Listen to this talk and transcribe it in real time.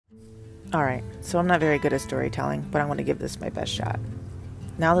Alright, so I'm not very good at storytelling, but I'm going to give this my best shot.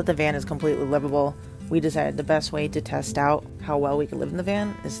 Now that the van is completely livable, we decided the best way to test out how well we could live in the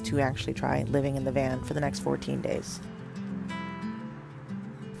van is to actually try living in the van for the next 14 days.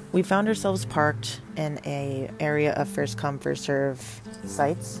 We found ourselves parked in an area of first come, first serve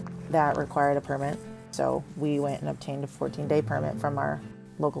sites that required a permit. So we went and obtained a 14-day permit from our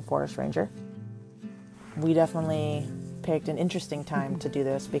local forest ranger. We definitely picked an interesting time to do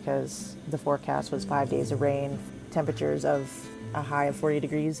this because the forecast was 5 days of rain, temperatures of a high of 40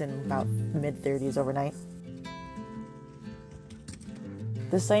 degrees and about mid-30s overnight.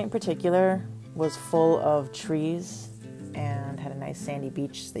 This site in particular was full of trees and had a nice sandy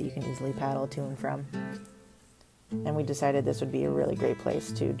beach that you can easily paddle to and from. And we decided this would be a really great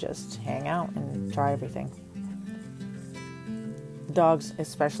place to just hang out and try everything. The dogs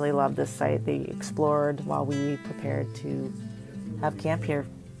especially loved this site. They explored while we prepared to have camp here.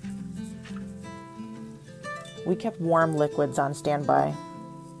 We kept warm liquids on standby,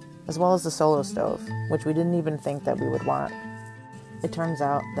 as well as the solo stove, which we didn't even think that we would want. It turns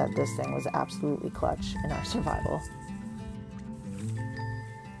out that this thing was absolutely clutch in our survival.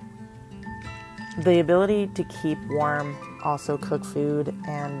 The ability to keep warm, also cook food,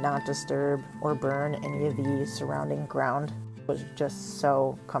 and not disturb or burn any of the surrounding ground was just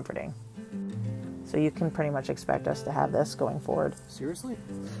so comforting. So you can pretty much expect us to have this going forward. Seriously?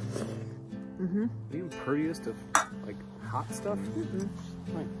 Mm-hmm. Are you impervious to, like, hot stuff?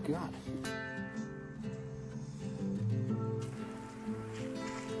 Mm-hmm. My God.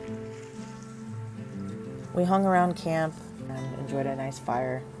 We hung around camp and enjoyed a nice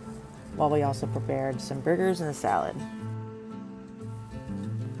fire, while we also prepared some burgers and a salad.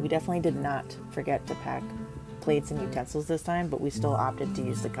 We definitely did not forget to pack plates and utensils this time, but we still opted to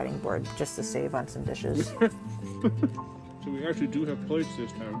use the cutting board just to save on some dishes. So we actually do have plates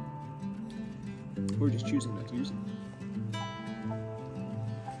this time. We're just choosing not to use them.